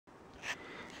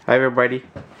Hi everybody.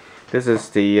 This is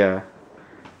the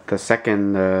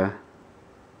second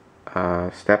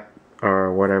step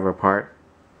or whatever part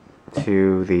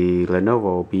to the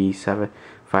Lenovo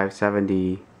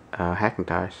B570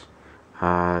 Hackintosh.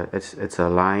 It's a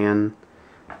Lion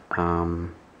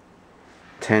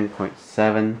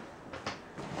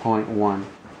 10.7.1.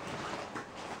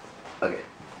 Okay.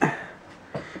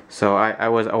 So I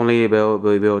was only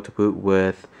able to boot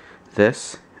with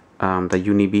this the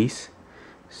Unibeast.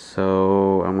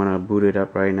 So I'm gonna boot it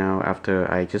up right now after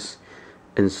I just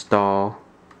install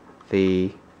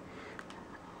the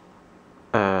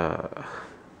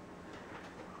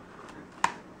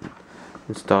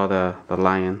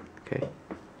Lion. Okay.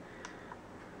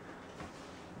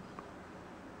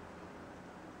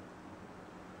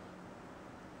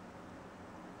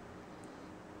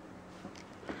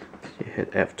 You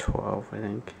hit F12, I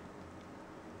think.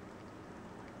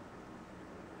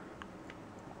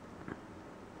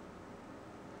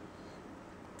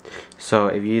 So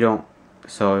if you don't,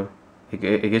 so it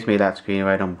gives me that screen if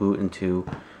I don't boot into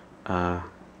the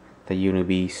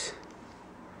Unibeast.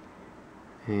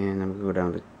 And I'm gonna go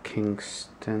down to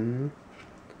Kingston.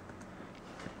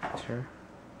 Sure.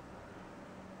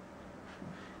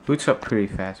 Boots up pretty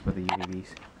fast with the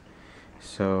Unibeast.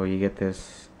 So you get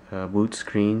this boot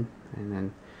screen, and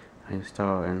then I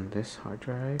install in this hard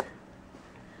drive.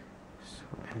 So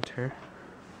enter.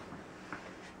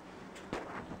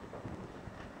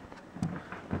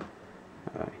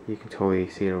 You can totally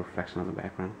see the reflection on the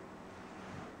background.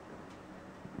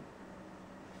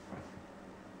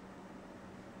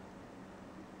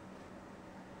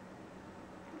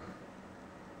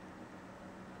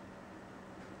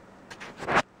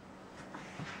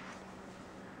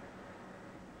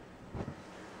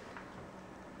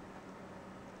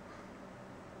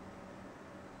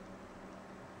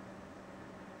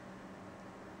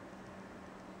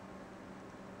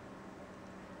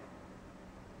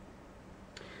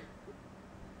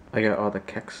 I got all the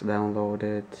kexts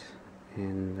downloaded,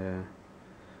 and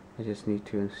I just need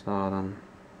to install them.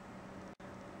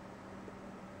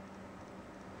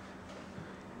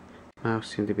 Mouse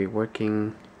seems to be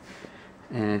working,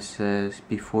 and it says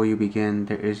before you begin,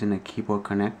 there isn't a keyboard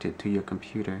connected to your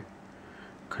computer.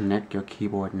 Connect your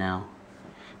keyboard now.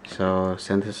 So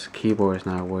since this keyboard is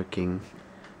not working,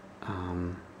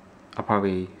 I'll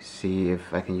probably see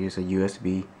if I can use a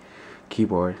USB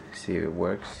keyboard, see if it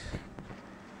works.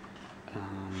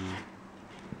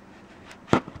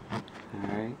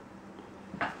 Alright,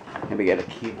 let me get a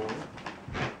keyboard.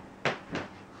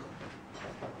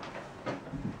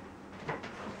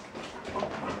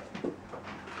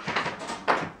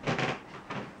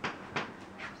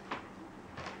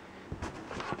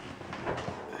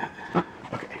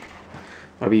 Okay,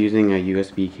 I'll be using a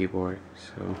USB keyboard,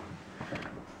 so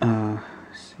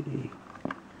let's see,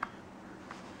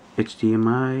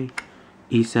 HDMI,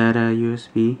 eSATA,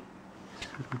 USB.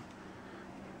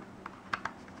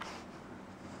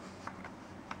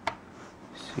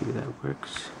 See if that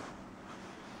works.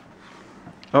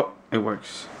 Oh, it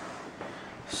works.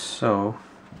 So,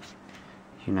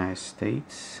 United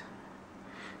States.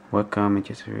 Welcome, and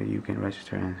just you can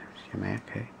register and your Mac.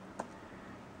 Okay.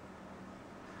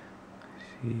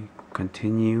 See,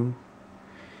 continue.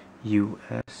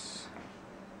 US.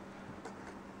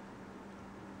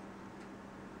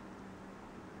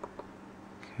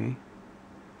 Okay.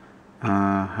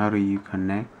 How do you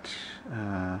connect?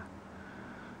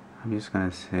 I'm just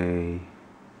gonna say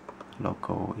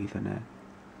local Ethernet.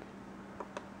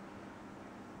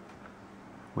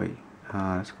 Wait,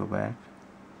 let's go back.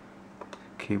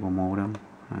 Cable modem.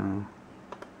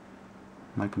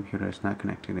 My computer is not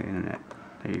connected to the internet.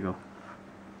 There you go.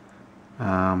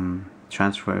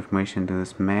 Transfer information to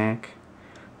this Mac.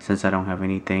 Since I don't have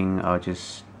anything, I'll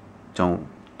just don't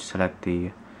select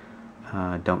the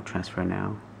don't transfer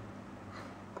now.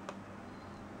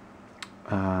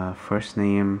 First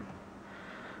name,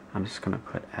 I'm just gonna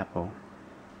put Apple.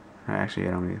 Actually,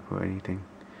 I don't need to put anything.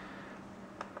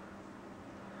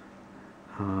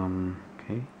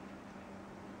 Okay.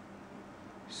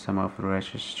 Some of the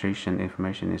registration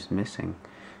information is missing.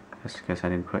 That's because I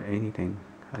didn't put anything.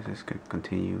 I just could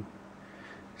continue.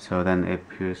 So then it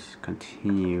appears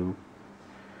continue,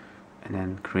 and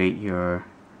then create your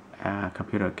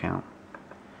computer account.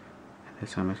 And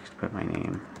this one, I'm just put my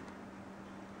name.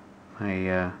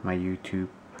 My YouTube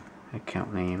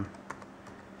account name.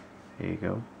 There you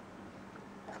go.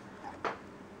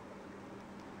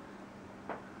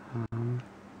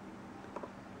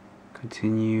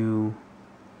 Continue.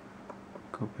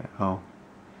 Go back. Oh,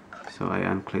 so I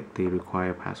unclick the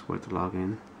require password to log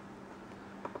in.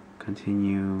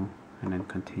 Continue, and then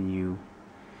continue.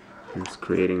 I'm just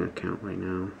creating an account right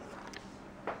now.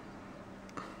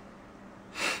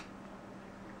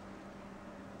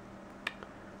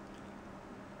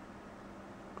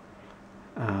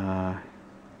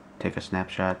 Take a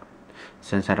snapshot.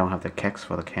 Since I don't have the kex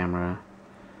for the camera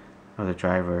or the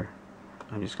driver,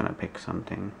 I'm just gonna pick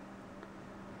something.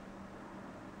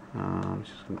 I'm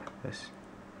just gonna pick this.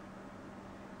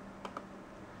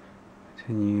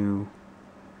 Continue.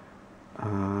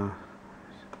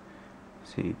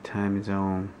 See, time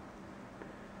zone.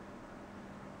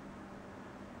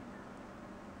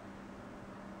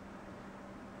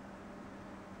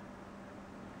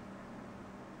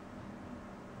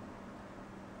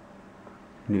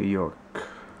 New York.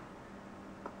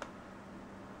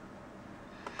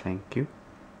 Thank you.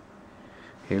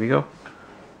 Here we go.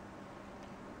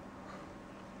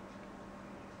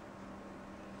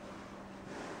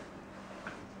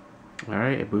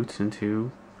 Alright, it boots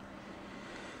into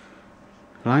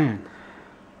Lion.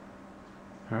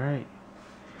 Alright.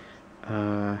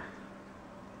 Let's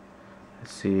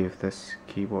see if this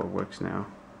keyboard works now.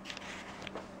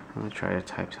 I'm gonna try to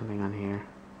type something on here.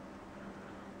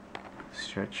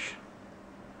 Stretch.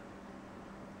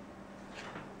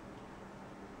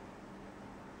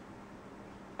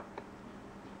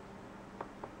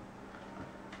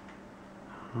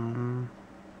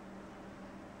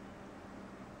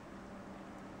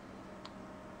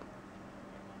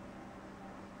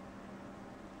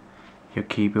 Your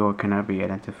keyboard cannot be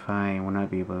identified and will not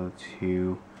be able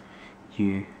to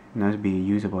not be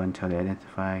usable until they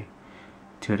identify.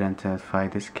 To identify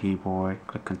this keyboard,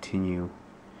 click continue.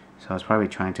 So I was probably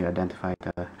trying to identify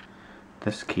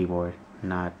this keyboard,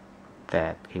 not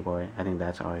that keyboard. I think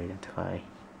that's already identified.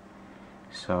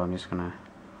 So I'm just gonna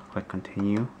click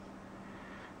continue.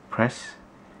 Press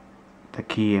the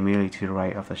key immediately to the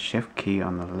right of the shift key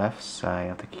on the left side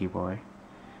of the keyboard.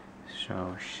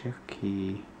 So shift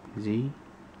key Z,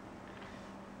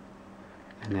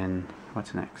 and then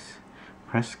what's next?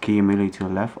 Press key immediately to the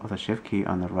left of the shift key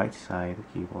on the right side of the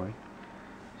keyboard.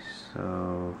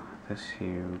 So this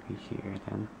here will be here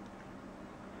then.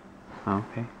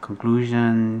 Okay,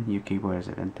 conclusion, your keyboard is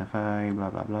identified, blah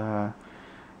blah blah,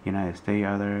 United States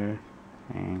other,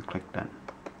 and click done.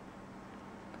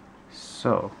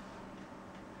 So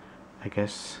I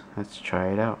guess let's try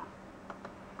it out.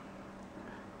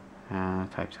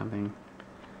 Type something.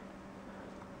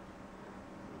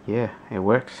 Yeah, it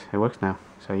works. It works now.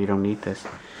 So you don't need this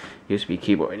USB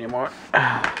keyboard anymore.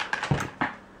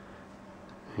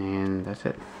 And that's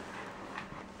it.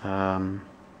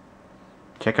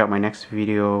 Check out my next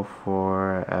video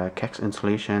for kex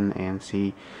installation and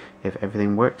see if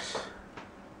everything works.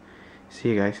 See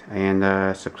you guys,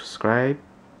 and subscribe.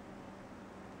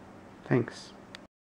 Thanks.